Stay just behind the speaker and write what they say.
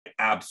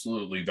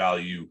absolutely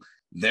value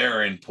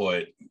their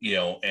input,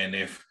 and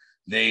if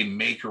they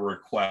make a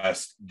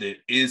request that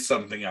is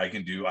something I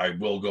can do, I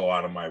will go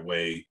out of my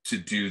way to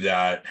do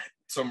that.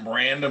 Some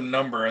random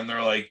number, and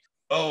they're like,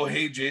 oh,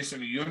 hey,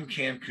 Jason, are you in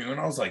Cancun?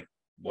 I was like,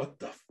 what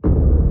the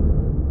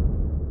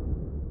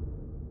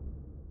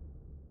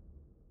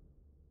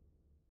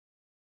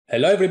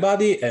Hello,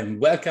 everybody,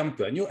 and welcome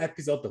to a new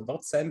episode of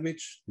Dot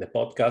Sandwich, the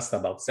podcast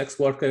about sex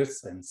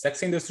workers and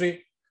sex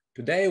industry.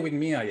 Today with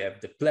me, I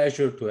have the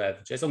pleasure to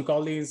have Jason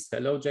Collins.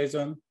 Hello,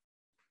 Jason.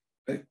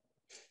 Hey.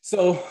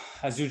 So,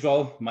 as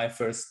usual, my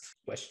first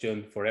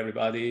question for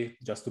everybody,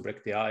 just to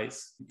break the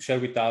ice, share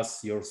with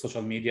us your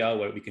social media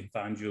where we can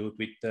find you,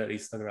 Twitter,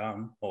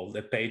 Instagram, all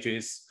the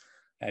pages,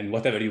 and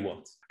whatever you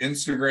want.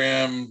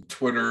 Instagram,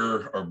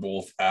 Twitter are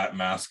both at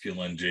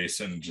Masculine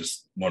Jason,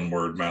 just one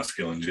word,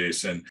 Masculine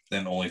Jason.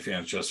 Then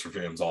OnlyFans, Just for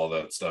Fans, all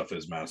that stuff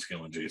is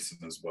Masculine Jason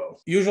as well.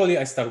 Usually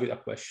I start with a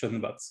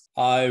question, but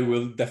I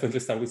will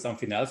definitely start with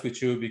something else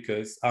with you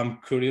because I'm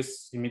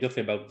curious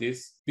immediately about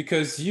this.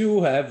 Because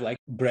you have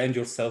brand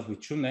yourself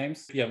with two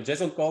names. You have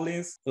Jason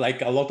Collins, a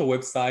lot of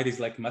website is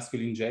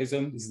Masculine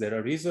Jason. Is there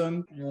a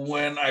reason?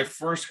 When I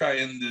first got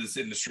in this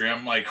industry,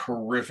 I'm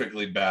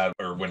horrifically bad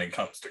when it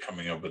comes to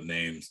coming up with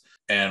names.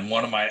 And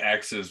one of my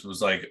exes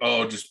was like,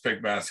 oh, just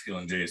pick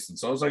Masculine Jason.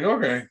 So I was like,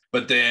 okay.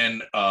 But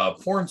then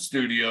porn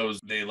studios,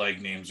 they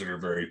like names that are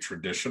very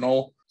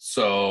traditional.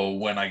 So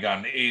when I got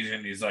an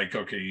agent, he's like,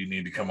 okay, you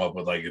need to come up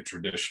with a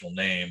traditional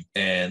name.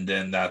 And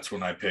then that's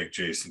when I picked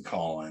Jason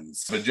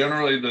Collins. But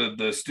generally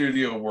the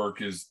studio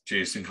work is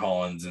Jason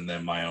Collins, and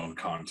then my own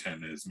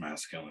content is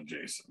Masculine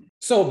Jason.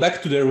 So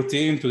back to the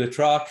routine, to the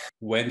track.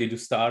 When did you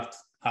start?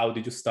 How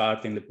did you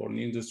start in the porn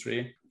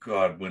industry?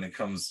 God, when it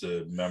comes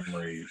to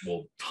memory,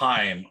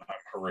 time,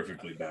 I'm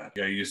horrifically bad.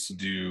 I used to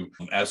do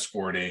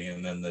escorting,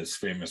 and then this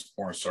famous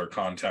porn star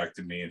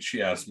contacted me, and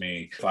she asked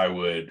me if I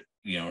would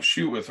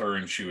shoot with her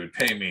and she would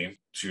pay me.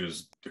 She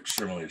was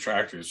extremely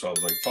attractive. So I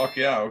was like, fuck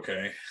yeah,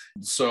 okay.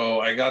 So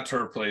I got to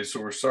her place.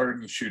 So we're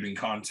starting shooting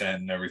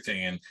content and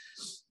everything.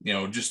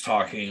 And, just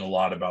talking a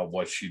lot about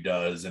what she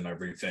does and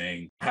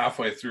everything.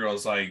 Halfway through, I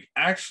was like,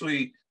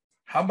 actually,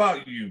 how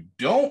about you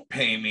don't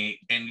pay me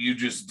and you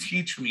just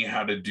teach me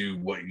how to do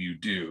what you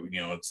do?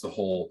 It's the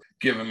whole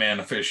give a man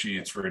a fish he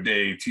eats for a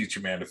day, teach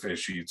a man a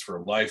fish he eats for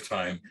a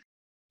lifetime.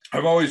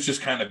 I've always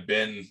just kind of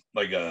been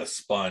like a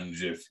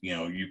sponge. If,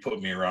 you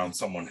put me around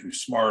someone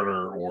who's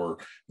smarter or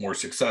more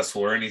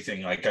successful or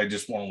anything, I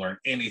just want to learn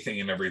anything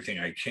and everything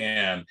I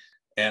can.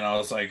 And I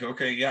was like,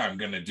 okay, yeah, I'm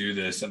going to do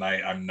this. And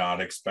I'm not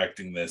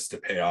expecting this to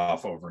pay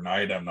off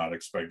overnight. I'm not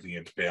expecting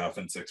it to pay off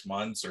in 6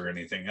 months or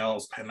anything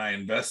else. And I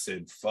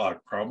invested,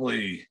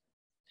 probably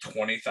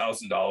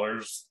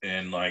 $20,000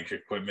 in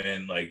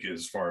equipment,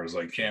 as far as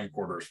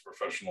camcorders,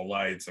 professional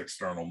lights,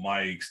 external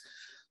mics,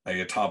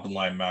 a top of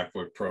line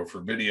MacBook Pro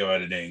for video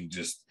editing,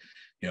 just,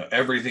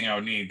 everything I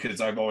would need.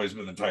 Cause I've always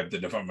been the type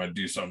that if I'm going to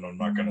do something, I'm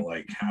not going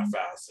to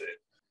half-ass it.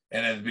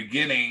 And at the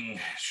beginning,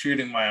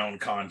 shooting my own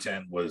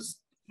content was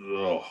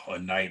a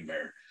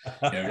nightmare,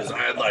 because I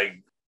had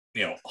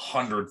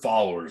 100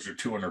 followers or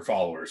 200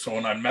 followers. So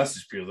when I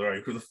message people, they're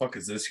like, who the fuck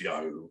is this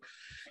Yahoo?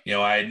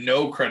 I had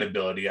no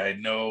credibility. I had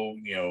no,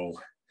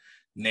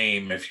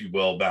 name, if you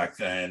will, back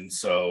then.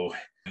 So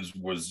it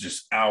was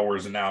just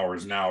hours and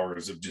hours and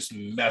hours of just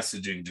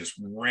messaging just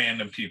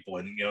random people.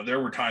 And, there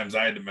were times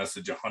I had to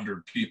message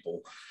 100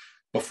 people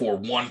before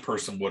one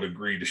person would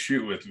agree to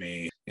shoot with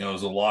me. It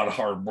was a lot of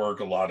hard work,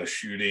 a lot of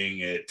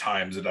shooting at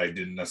times that I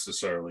didn't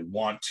necessarily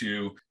want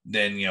to.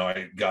 Then,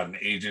 I got an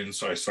agent,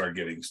 so I started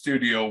getting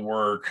studio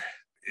work.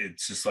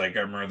 It's just I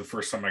remember the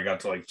first time I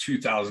got to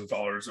 2,000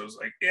 followers, I was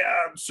like, yeah,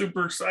 I'm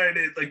super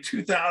excited,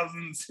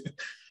 2,000.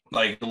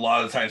 A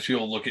lot of times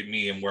people look at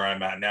me and where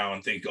I'm at now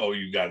and think, oh,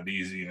 you got it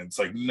easy. And it's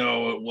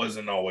no, it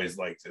wasn't always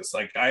like this.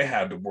 I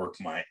had to work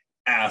my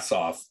ass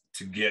off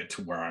to get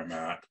to where I'm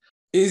at.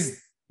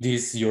 Is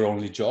this your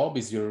only job?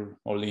 Is your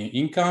only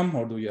income,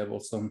 or do you have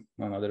also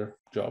another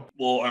job?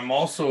 Well, I'm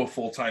also a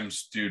full-time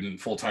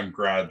student, full-time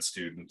grad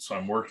student. So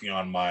I'm working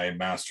on my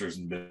master's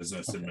in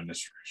business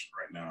administration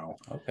right now.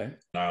 Okay.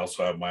 And I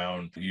also have my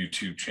own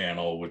YouTube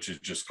channel, which is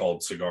just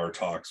called Cigar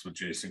Talks with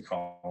Jason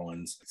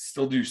Collins. I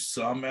still do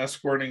some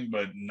escorting,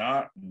 but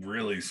not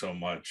really so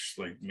much,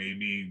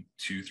 maybe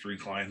 2-3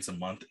 clients a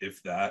month,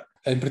 if that.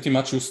 And pretty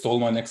much you stole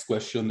my next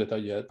question that I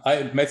had.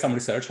 I made some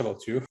research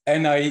about you,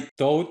 and I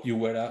thought you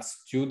were a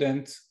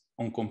student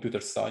on computer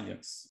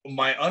science.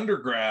 My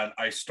undergrad,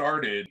 I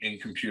started in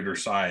computer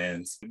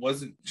science. It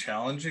wasn't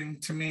challenging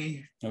to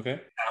me.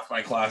 Okay. Half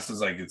my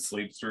classes I could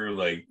sleep through.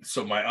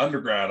 So my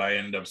undergrad, I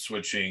ended up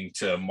switching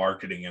to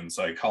marketing and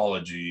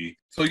psychology.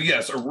 So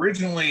yes,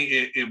 originally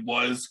it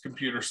was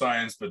computer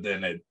science, but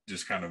then it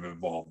just kind of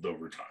evolved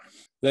over time.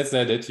 Let's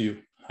say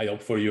that I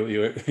hope for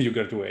you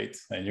graduate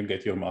and you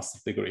get your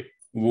master's degree.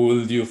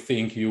 Would you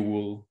think you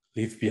will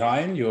leave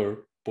behind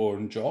your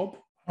porn job?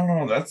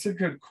 Oh, that's a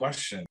good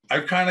question.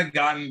 I've kind of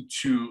gotten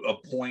to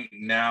a point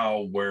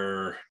now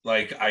where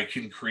like I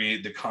can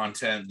create the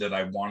content that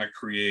I want to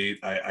create.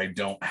 I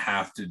don't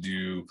have to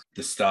do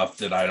the stuff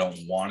that I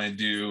don't want to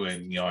do.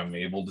 And, I'm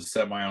able to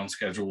set my own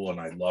schedule and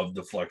I love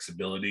the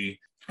flexibility.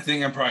 I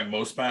think I'm probably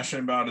most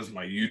passionate about is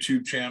my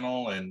YouTube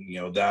channel and,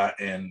 that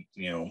and,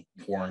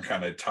 porn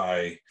kind of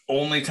tie.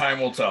 Only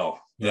time will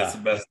tell. That's Yeah.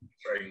 the best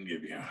I can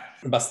give you.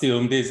 But still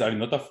on this, are you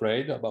not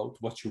afraid about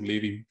what you're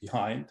leaving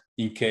behind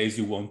in case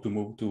you want to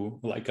move to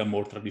like a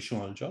more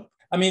traditional job?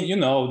 I mean,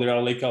 there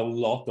are like a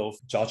lot of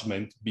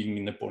judgment being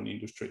in the porn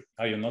industry.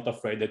 Are you not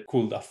afraid that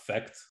could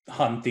affect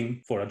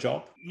hunting for a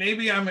job?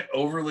 Maybe I'm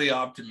overly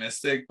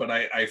optimistic, but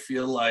I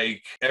feel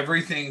like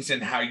everything's in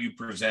how you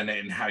present it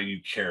and how you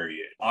carry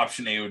it.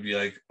 Option A would be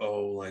like,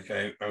 oh, like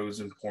I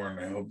was in porn.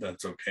 I hope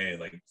that's okay.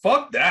 Like,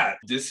 fuck that.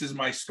 This is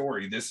my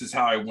story. This is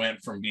how I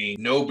went from being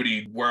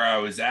nobody where I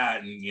was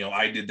at. And,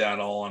 I did that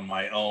all on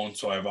my own.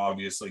 So I've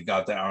obviously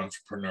got the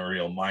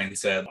entrepreneurial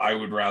mindset. I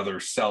would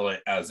rather sell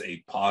it as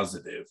a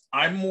positive.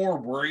 I'm more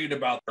worried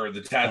about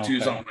the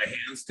tattoos on my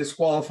hands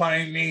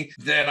disqualifying me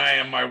than I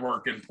am my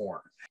work in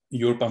porn.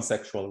 You're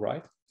pansexual,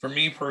 right? For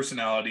me,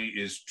 personality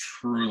is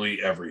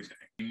truly everything.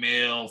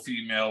 Male,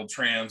 female,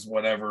 trans,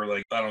 whatever.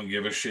 Like, I don't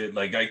give a shit.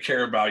 Like, I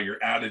care about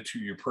your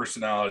attitude, your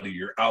personality,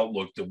 your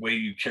outlook, the way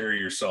you carry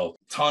yourself.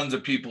 Tons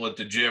of people at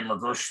the gym or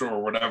grocery store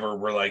or whatever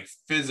were like,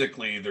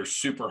 physically, they're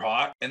super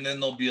hot. And then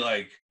they'll be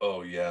like,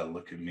 oh, yeah,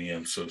 look at me.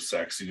 I'm so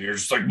sexy. And you're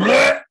just like,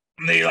 bleh!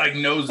 And they like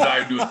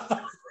nosedive to it,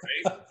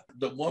 right?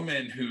 The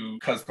woman who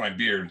cuts my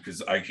beard,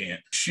 because I can't,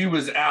 she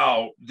was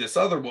out, this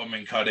other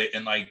woman cut it,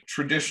 and like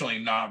traditionally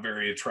not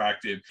very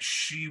attractive.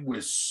 She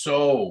was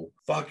so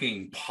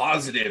fucking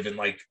positive and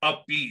like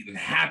upbeat and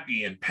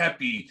happy and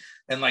peppy.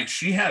 And like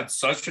she had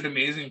such an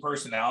amazing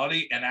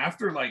personality. And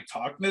after like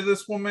talking to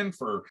this woman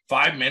for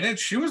 5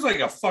 minutes, she was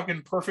like a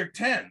fucking perfect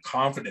 10.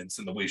 Confidence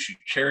in the way she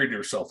carried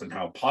herself and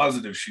how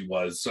positive she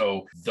was.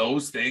 So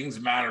those things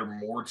matter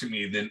more to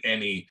me than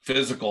any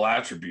physical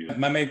attribute.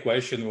 My main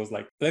question was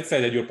like, let's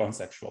say that you're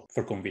pansexual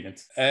for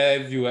convenience.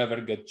 Have you ever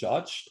get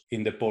judged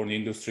in the porn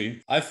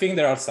industry? I think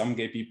there are some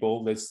gay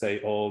people that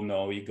say, oh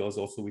no, he goes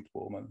also with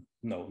women.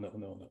 No.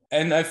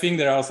 And I think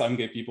there are some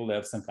gay people that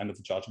have some kind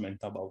of judgment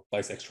about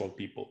bisexual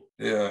people.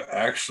 Yeah,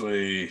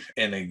 actually,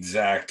 an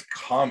exact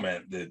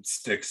comment that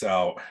sticks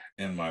out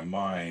in my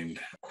mind.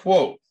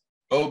 Quote,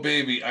 oh,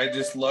 baby, I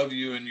just love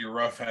you and your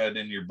rough head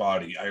and your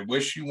body. I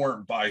wish you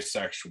weren't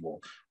bisexual.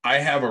 I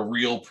have a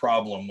real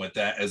problem with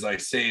that, as I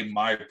say,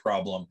 my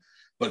problem.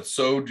 But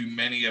so do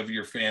many of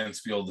your fans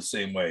feel the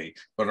same way,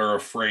 but are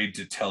afraid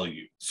to tell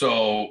you.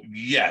 So,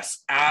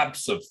 yes,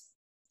 absolutely.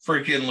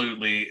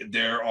 Freaking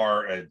there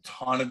are a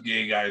ton of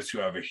gay guys who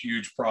have a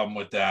huge problem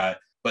with that.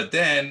 But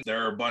then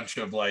there are a bunch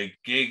of like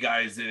gay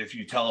guys that if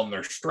you tell them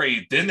they're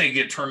straight, then they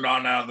get turned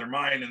on out of their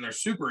mind and they're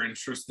super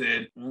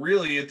interested.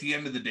 Really, at the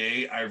end of the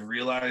day, I've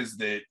realized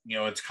that,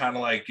 it's kind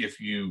of like if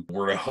you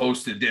were to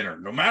host a dinner,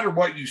 no matter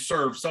what you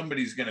serve,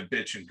 somebody's going to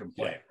bitch and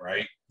complain,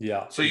 right?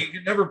 Yeah. So you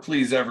can never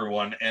please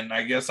everyone. And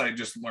I guess I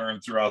just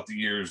learned throughout the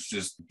years,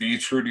 just be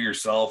true to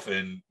yourself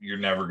and you're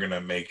never going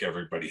to make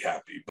everybody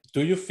happy.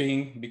 Do you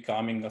think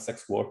becoming a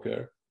sex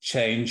worker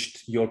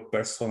changed your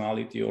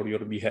personality or your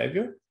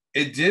behavior?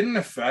 It didn't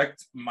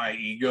affect my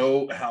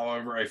ego.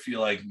 However, I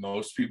feel like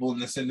most people in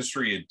this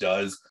industry, it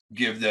does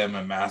give them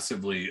a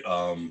massively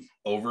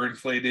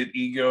overinflated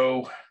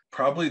ego.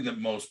 Probably the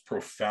most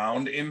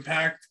profound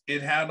impact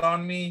it had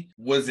on me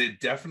was it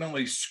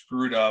definitely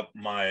screwed up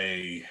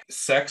my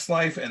sex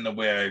life and the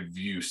way I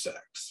view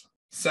sex.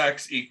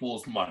 Sex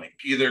equals money.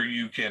 Either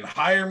you can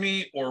hire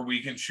me or we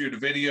can shoot a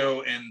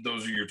video, and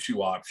those are your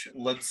two options.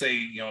 Let's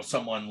say,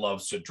 someone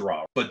loves to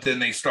draw, but then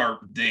they start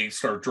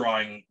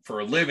drawing for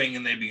a living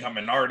and they become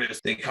an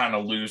artist. They kind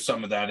of lose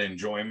some of that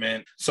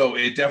enjoyment. So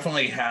it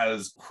definitely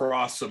has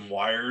crossed some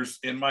wires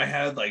in my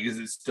head. Like, is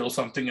it still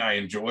something I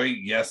enjoy?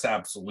 Yes,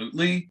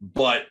 absolutely.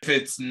 But if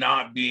it's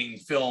not being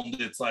filmed,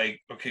 it's like,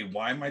 okay,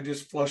 why am I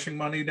just flushing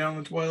money down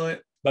the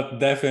toilet? But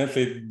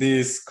definitely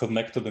this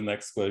connect to the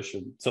next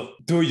question. So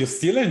do you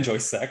still enjoy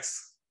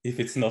sex if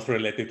it's not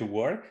related to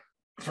work?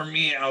 For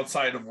me,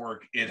 outside of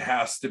work, it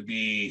has to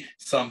be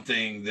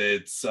something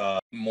that's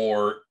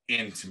more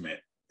intimate,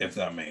 if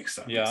that makes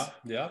sense. Yeah,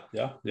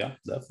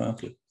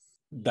 definitely.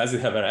 Does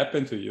it ever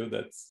happen to you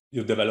that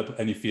you develop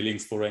any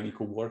feelings for any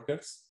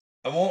coworkers?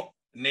 I won't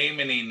name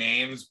any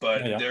names,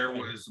 but there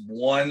was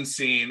one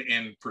scene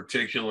in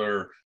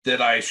particular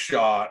that I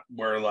shot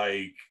where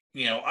like,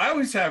 I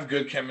always have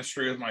good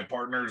chemistry with my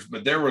partners,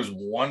 but there was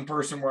one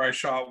person where I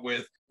shot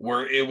with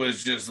where it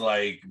was just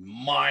like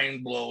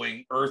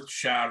mind-blowing,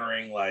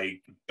 earth-shattering,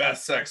 like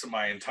best sex of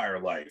my entire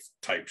life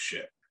type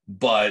shit.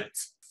 But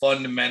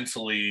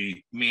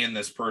fundamentally, me and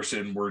this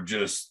person were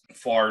just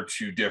far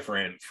too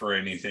different for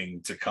anything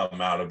to come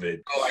out of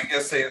it. So I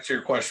guess to answer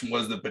your question,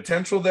 was the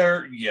potential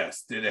there?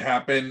 Yes. Did it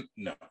happen?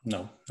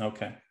 No.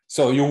 Okay.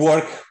 So you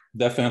work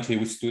definitely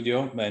with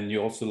studio, and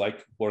you also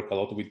work a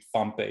lot with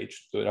fan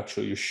page to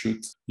actually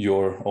shoot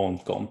your own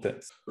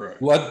content. Right.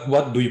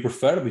 What do you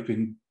prefer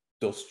between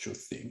those two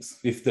things?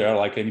 If there are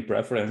like any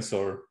preference,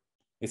 or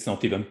it's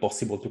not even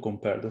possible to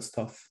compare the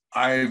stuff?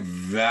 I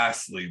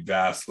vastly,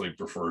 vastly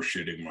prefer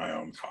shooting my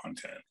own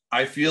content.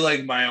 I feel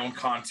like my own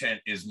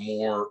content is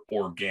more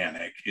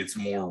organic. It's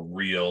more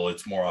real.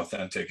 It's more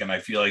authentic. And I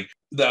feel like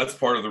that's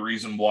part of the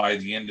reason why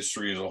the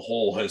industry as a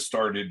whole has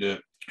started to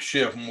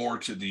shift more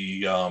to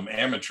the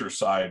amateur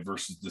side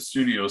versus the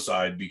studio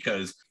side,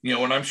 because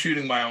when I'm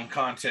shooting my own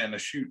content, a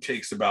shoot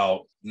takes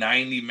about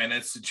 90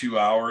 minutes to 2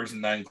 hours,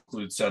 and that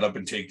includes setup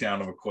and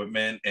takedown of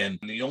equipment, and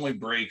the only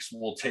breaks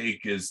we'll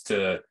take is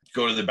to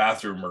go to the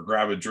bathroom or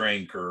grab a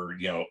drink, or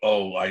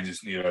I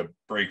just need a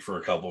break for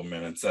a couple of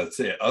minutes. That's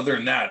it. Other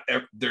than that,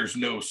 there's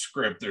no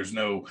script, there's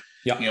no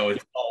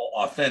it's all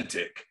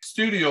authentic.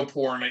 Studio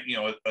porn,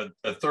 a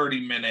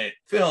 30-minute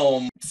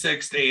film,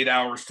 6 to 8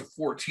 hours to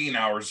 14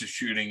 hours of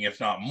shooting, if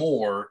not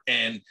more,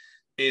 and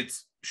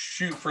it's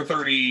shoot for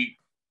 30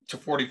 to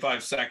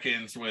 45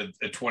 seconds with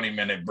a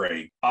 20-minute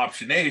break.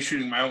 Option A,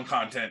 shooting my own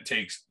content,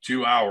 takes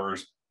 2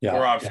 hours,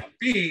 or option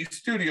B,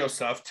 studio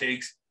stuff,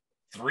 takes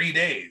 3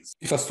 days.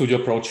 If a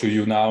studio approaches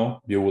you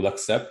now, you will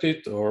accept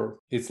it, or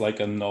it's like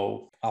a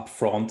no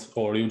upfront,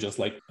 or you just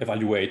like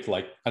evaluate,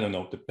 like, I don't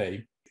know, the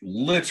pay?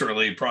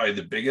 Literally, probably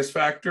the biggest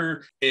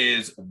factor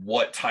is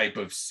what type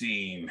of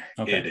scene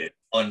it is.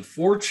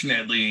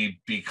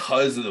 Unfortunately,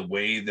 because of the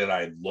way that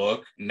I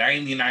look,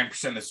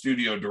 99% of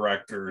studio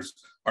directors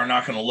are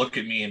not going to look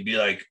at me and be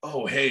like,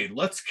 oh, hey,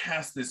 let's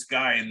cast this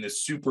guy in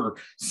this super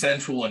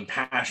sensual and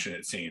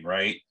passionate scene,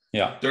 right?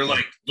 Yeah. They're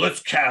like,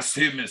 let's cast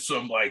him as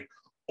some like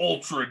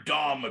ultra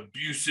dom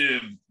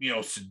abusive,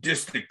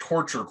 sadistic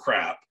torture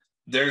crap.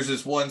 There's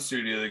this one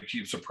studio that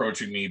keeps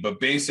approaching me, but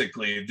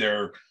basically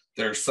their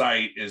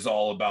site is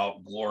all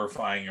about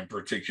glorifying a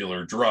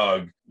particular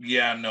drug.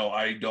 Yeah, no,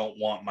 I don't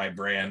want my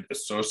brand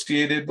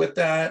associated with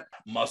that.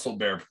 Muscle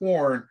Bear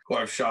Porn, who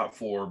I've shot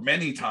for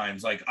many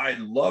times, like, I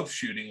love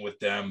shooting with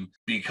them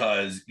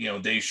because,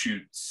 they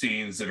shoot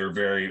scenes that are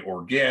very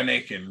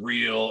organic and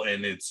real,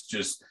 and it's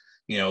just,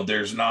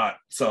 there's not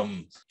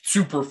some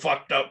super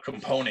fucked up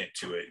component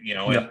to it,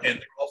 and they're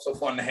also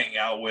fun to hang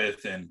out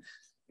with, and,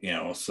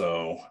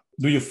 so.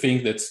 Do you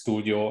think that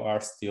studio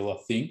are still a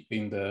thing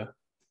in the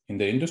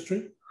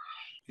industry?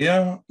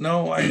 Yeah,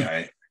 no,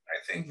 I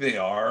think they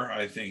are.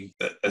 I think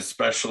that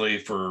especially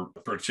for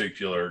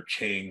particular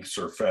kinks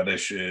or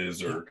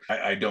fetishes, or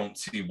I don't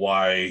see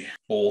why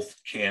both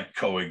can't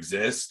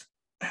coexist.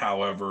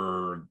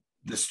 However,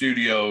 the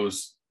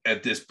studios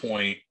at this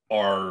point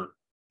are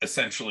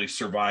essentially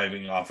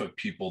surviving off of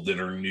people that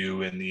are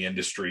new in the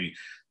industry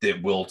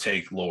that will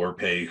take lower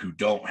pay, who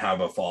don't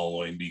have a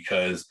following,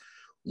 because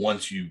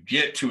once you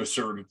get to a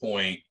certain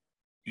point,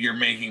 you're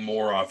making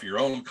more off your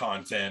own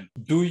content.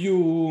 Do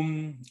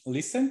you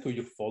listen to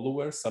your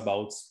followers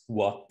about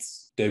what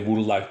they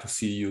would like to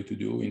see you to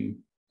do?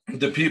 In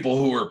the people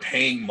who are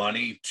paying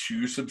money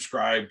to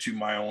subscribe to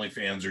my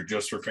OnlyFans, or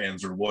Just for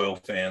Fans, or Loyal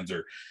Fans,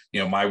 or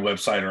my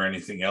website, or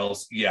anything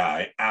else, yeah,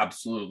 I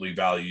absolutely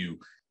value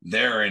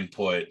their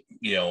input,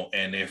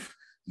 and if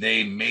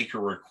they make a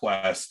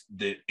request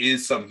that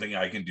is something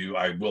I can do,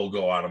 I will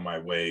go out of my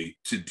way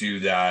to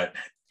do that.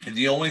 And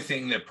the only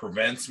thing that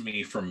prevents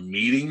me from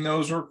meeting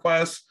those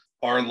requests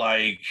are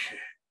like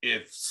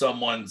if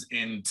someone's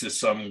into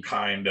some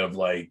kind of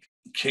like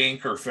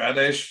kink or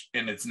fetish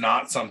and it's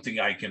not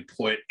something I can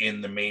put in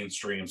the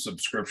mainstream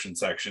subscription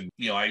section.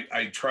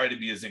 I try to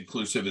be as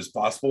inclusive as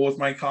possible with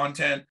my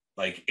content,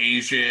 like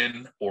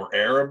Asian or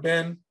Arab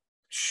men.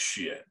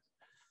 Shit.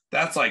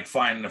 That's like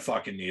finding a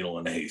fucking needle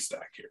in a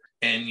haystack here.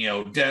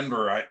 And,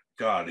 Denver,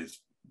 it's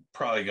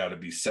probably got to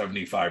be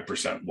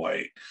 75%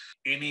 white.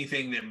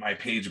 Anything that my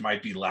page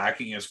might be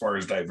lacking as far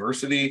as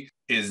diversity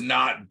is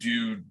not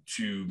due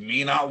to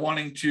me not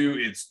wanting to,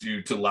 it's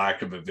due to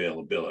lack of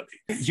availability.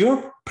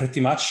 You're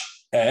pretty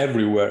much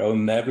everywhere,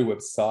 on every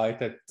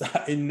website,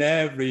 in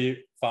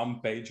every fan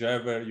page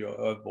ever. You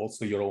have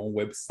also your own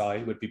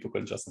website where people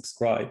can just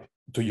subscribe.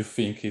 Do you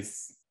think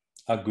it's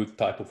a good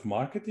type of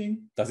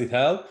marketing? Does it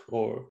help?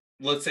 Or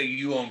let's say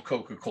you own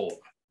Coca-Cola.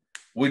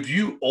 Would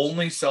you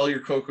only sell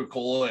your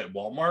Coca-Cola at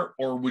Walmart,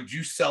 or would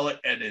you sell it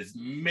at as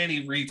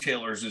many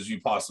retailers as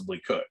you possibly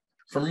could?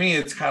 For me,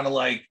 it's kind of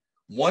like,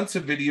 once a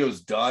video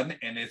is done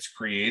and it's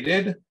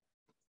created,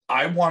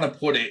 I want to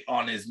put it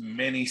on as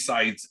many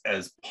sites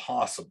as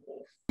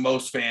possible.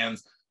 Most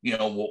fans,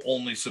 will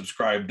only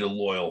subscribe to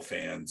Loyal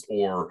Fans,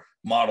 or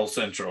Model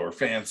Central, or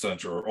Fan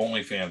Central, or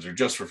OnlyFans, or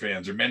Just for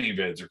Fans, or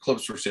ManyVids, or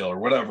Clips for Sale, or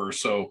whatever.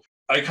 So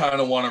I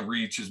kind of want to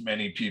reach as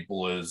many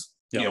people as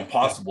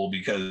possible,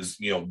 because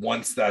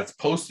once that's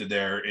posted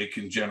there, it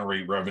can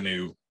generate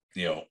revenue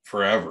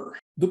forever.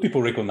 Do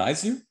people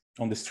recognize you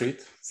on the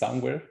street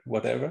somewhere,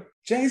 whatever?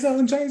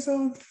 Jason,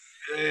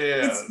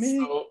 yeah, it's me.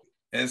 So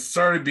it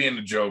started being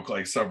a joke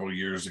like several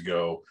years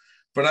ago,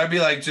 but I'd be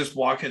like just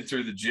walking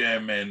through the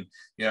gym, and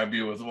I'd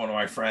be with one of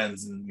my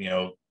friends, and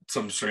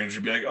some stranger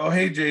would be like, oh,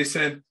 hey,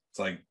 Jason. It's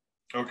like,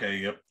 okay,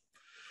 yep,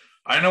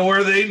 I know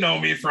where they know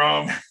me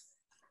from.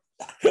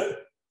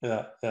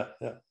 Yeah.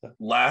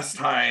 Last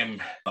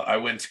time I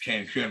went to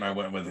Cancun, I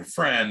went with a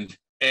friend,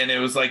 And it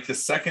was like the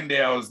second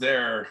day I was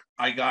there,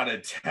 I got a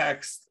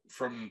text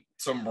from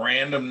some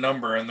random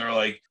number and they're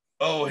like,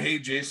 oh, hey,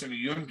 Jason, are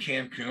you in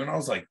Cancun? I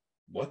was like,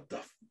 what the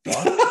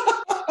fuck?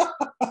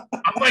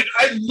 I'm like,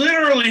 I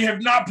literally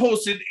have not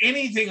posted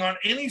anything on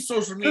any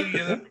social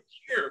media that I'm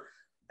here.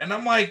 And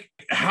I'm like,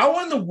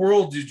 how in the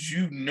world did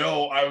you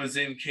know I was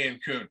in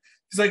Cancun?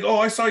 He's like, oh,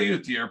 I saw you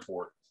at the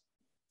airport.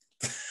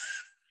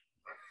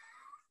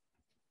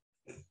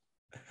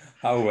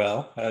 Oh,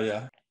 well,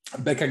 yeah.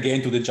 Back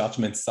again to the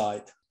judgment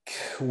side.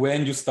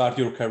 When you start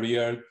your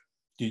career,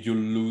 did you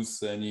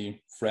lose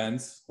any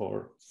friends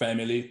or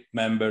family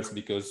members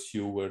because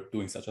you were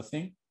doing such a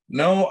thing?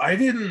 No, I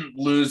didn't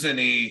lose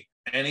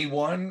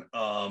anyone.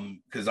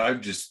 Because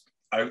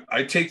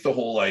I take the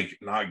whole like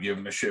not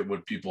giving a shit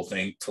what people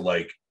think to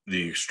like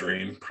the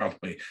extreme,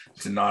 probably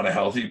to not a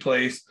healthy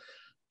place.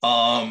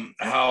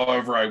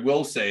 However, I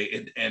will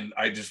say, and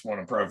I just want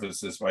to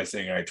preface this by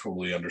saying I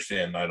totally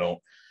understand. I don't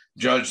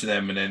judge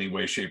them in any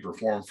way, shape, or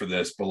form for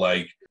this, but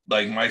like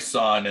my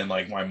son and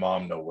like my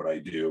mom know what I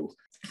do.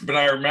 But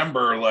I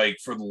remember like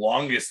for the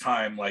longest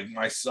time, like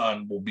my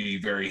son will be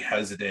very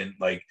hesitant.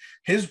 Like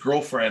his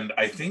girlfriend,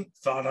 I think,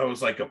 thought I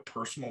was like a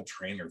personal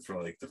trainer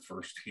for like the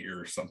first year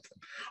or something.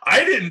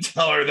 I didn't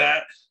tell her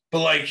that, but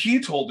like he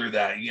told her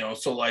that, you know,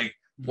 so like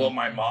what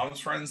my mom's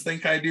friends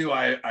think I do,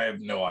 I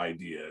have no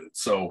idea.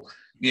 So,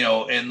 you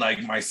know, and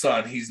like my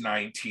son, he's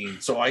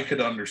 19, so I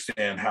could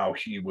understand how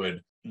he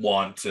would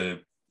want to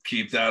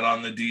keep that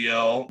on the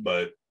DL,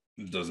 but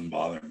it doesn't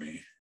bother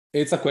me.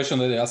 It's a question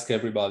that I ask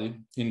everybody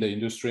in the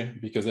industry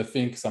because I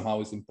think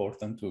somehow it's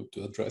important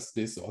to address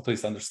this or at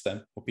least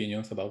understand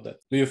opinions about that.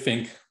 Do you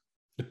think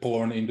the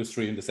porn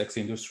industry and the sex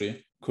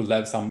industry could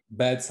have some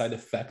bad side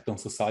effect on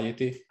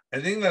society?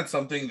 I think that's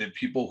something that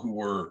people who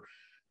were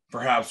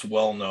perhaps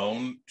well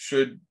known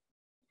should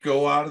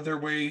go out of their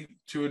way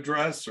to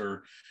address,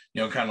 or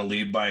you know, kind of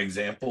lead by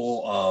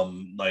example.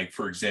 Like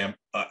for example,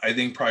 I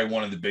think probably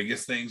one of the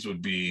biggest things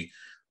would be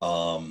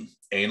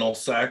anal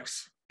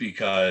sex,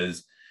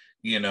 because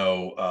you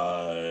know,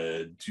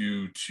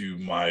 due to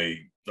my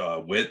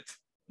width,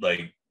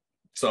 like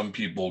some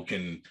people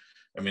can,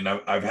 I mean,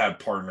 I've had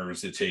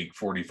partners that take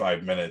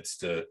 45 minutes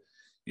to,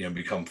 you know,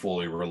 become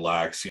fully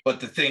relaxed. But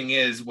the thing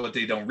is, what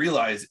they don't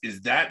realize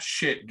is that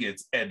shit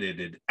gets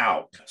edited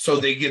out. So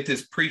they get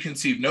this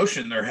preconceived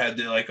notion in their head.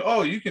 They're like,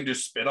 oh, you can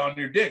just spit on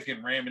your dick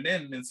and ram it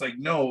in. And it's like,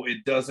 no,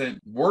 it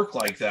doesn't work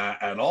like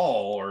that at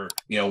all. Or,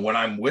 you know, when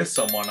I'm with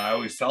someone, I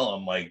always tell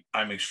them, like,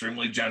 I'm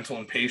extremely gentle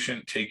and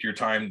patient. Take your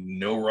time,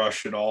 no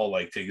rush at all.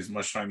 Like, take as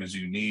much time as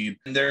you need.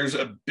 And there's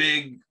a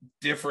big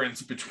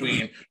difference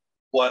between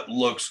what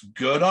looks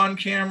good on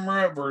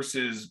camera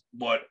versus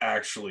what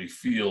actually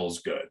feels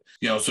good.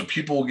 You know, so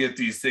people get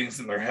these things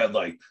in their head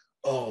like,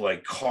 oh,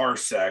 like car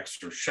sex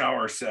or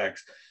shower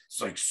sex.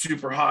 It's like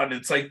super hot. And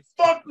it's like,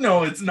 fuck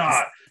no, it's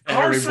not.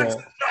 Car sex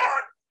is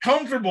not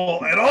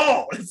comfortable at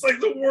all. It's like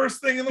the worst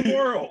thing in the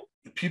world.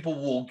 People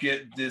will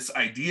get this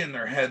idea in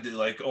their head that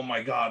like, oh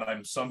my God,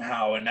 I'm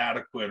somehow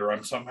inadequate or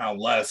I'm somehow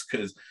less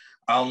because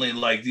I only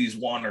like these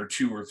 1 or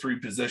 2 or 3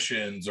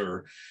 positions,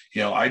 or,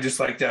 you know, I just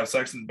like to have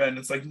sex in bed. And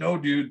it's like, no,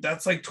 dude,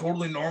 that's like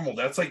totally normal.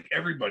 That's like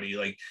everybody.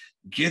 Like,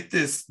 get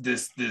this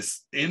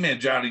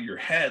image out of your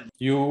head.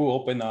 You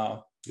open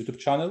a YouTube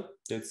channel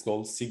that's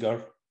called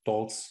Cigar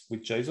Talks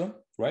with Jason,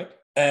 right?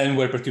 And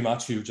where pretty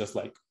much you just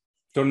like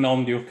turn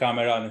on your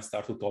camera and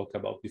start to talk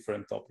about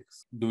different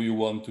topics. Do you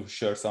want to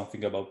share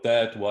something about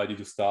that? Why did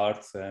you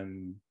start?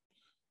 And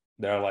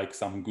there are like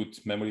some good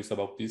memories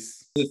about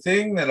this. The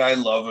thing that I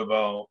love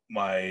about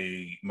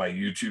my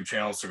YouTube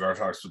channel, Cigar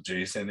Talks with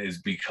Jason,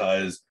 is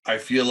because I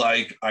feel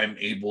like I'm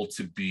able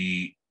to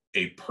be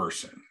a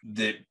person,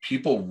 that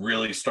people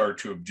really start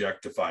to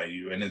objectify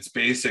you. And it's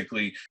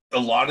basically, a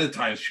lot of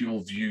times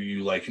people view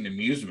you like an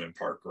amusement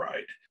park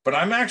ride. But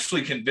I'm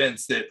actually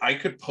convinced that I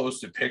could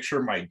post a picture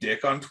of my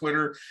dick on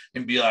Twitter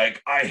and be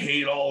like, I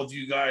hate all of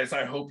you guys.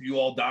 I hope you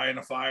all die in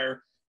a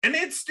fire. And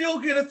it'd still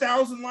get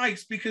 1,000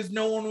 likes because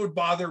no one would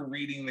bother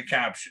reading the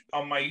caption.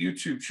 On my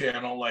YouTube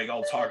channel, like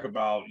I'll talk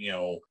about, you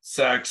know,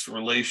 sex,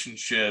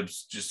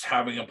 relationships, just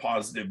having a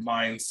positive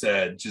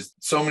mindset,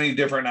 just so many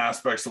different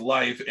aspects of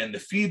life. And the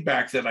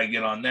feedback that I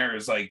get on there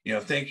is like, you know,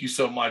 thank you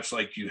so much.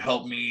 Like, you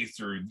helped me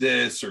through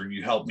this, or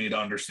you helped me to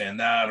understand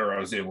that, or I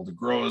was able to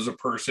grow as a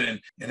person.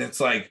 And it's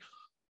like,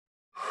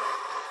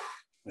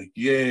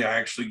 yay, I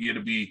actually get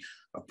to be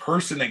a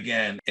person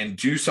again and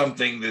do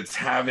something that's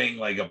having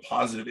like a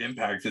positive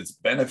impact that's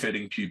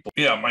benefiting people.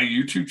 Yeah, my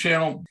YouTube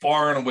channel,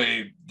 far and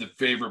away the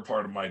favorite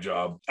part of my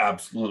job.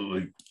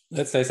 Absolutely.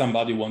 Let's say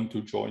somebody wants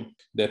to join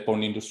the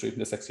porn industry,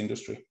 the sex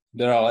industry.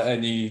 There are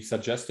any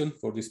suggestions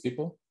for these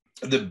people?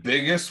 The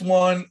biggest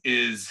one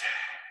is,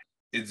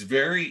 it's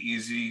very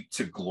easy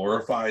to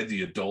glorify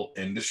the adult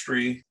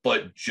industry,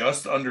 but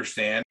just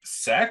understand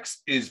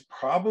sex is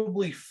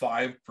probably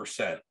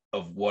 5%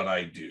 of what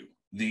I do.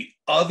 The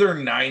other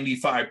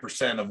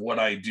 95% of what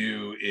I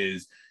do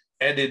is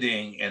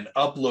editing and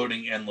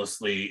uploading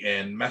endlessly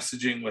and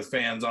messaging with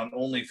fans on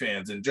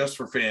OnlyFans and Just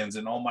for Fans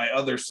and all my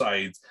other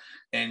sites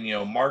and,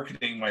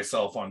 marketing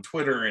myself on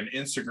Twitter and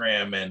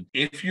Instagram. And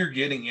if you're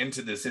getting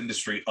into this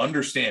industry,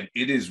 understand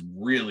it is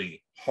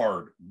really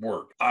hard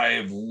work.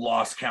 I've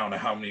lost count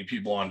of how many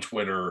people on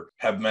Twitter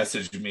have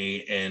messaged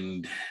me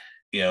and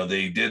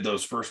they did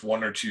those first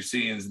 1 or 2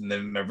 scenes and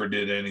then never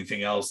did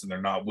anything else, and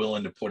they're not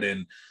willing to put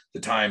in the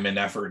time and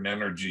effort and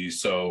energy.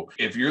 So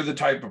if you're the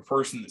type of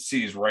person that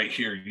sees right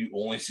here, you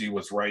only see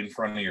what's right in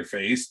front of your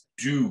face,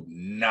 do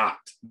not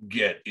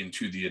get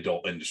into the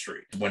adult industry.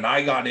 When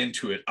I got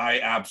into it,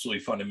 I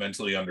absolutely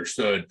fundamentally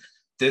understood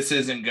this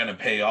isn't going to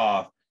pay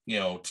off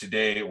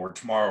today or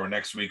tomorrow or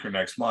next week or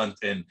next month.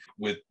 And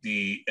with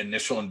the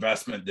initial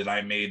investment that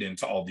I made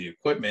into all the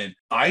equipment,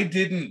 I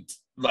didn't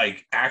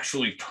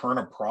actually turn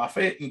a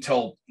profit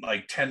until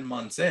 10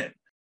 months in.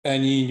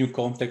 Any new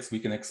context we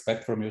can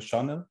expect from your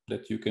channel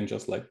that you can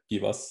just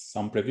give us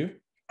some preview?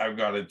 I've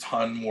got a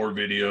ton more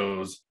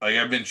videos.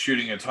 I've been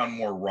shooting a ton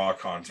more raw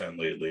content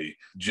lately.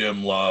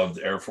 Jim Love,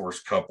 the Air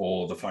Force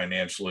couple, the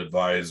financial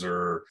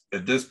advisor.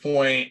 At this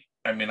point,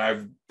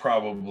 I've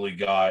probably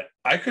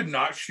I could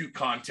not shoot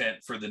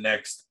content for the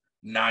next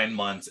 9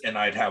 months and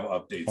I'd have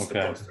updates to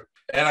post.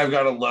 And I've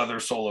got a leather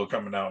solo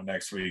coming out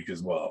next week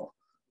as well,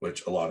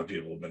 which a lot of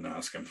people have been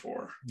asking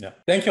for. Yeah.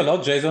 Thank you a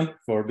lot, Jason,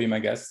 for being my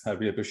guest. I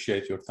really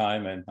appreciate your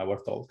time and our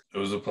talk. It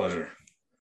was a pleasure.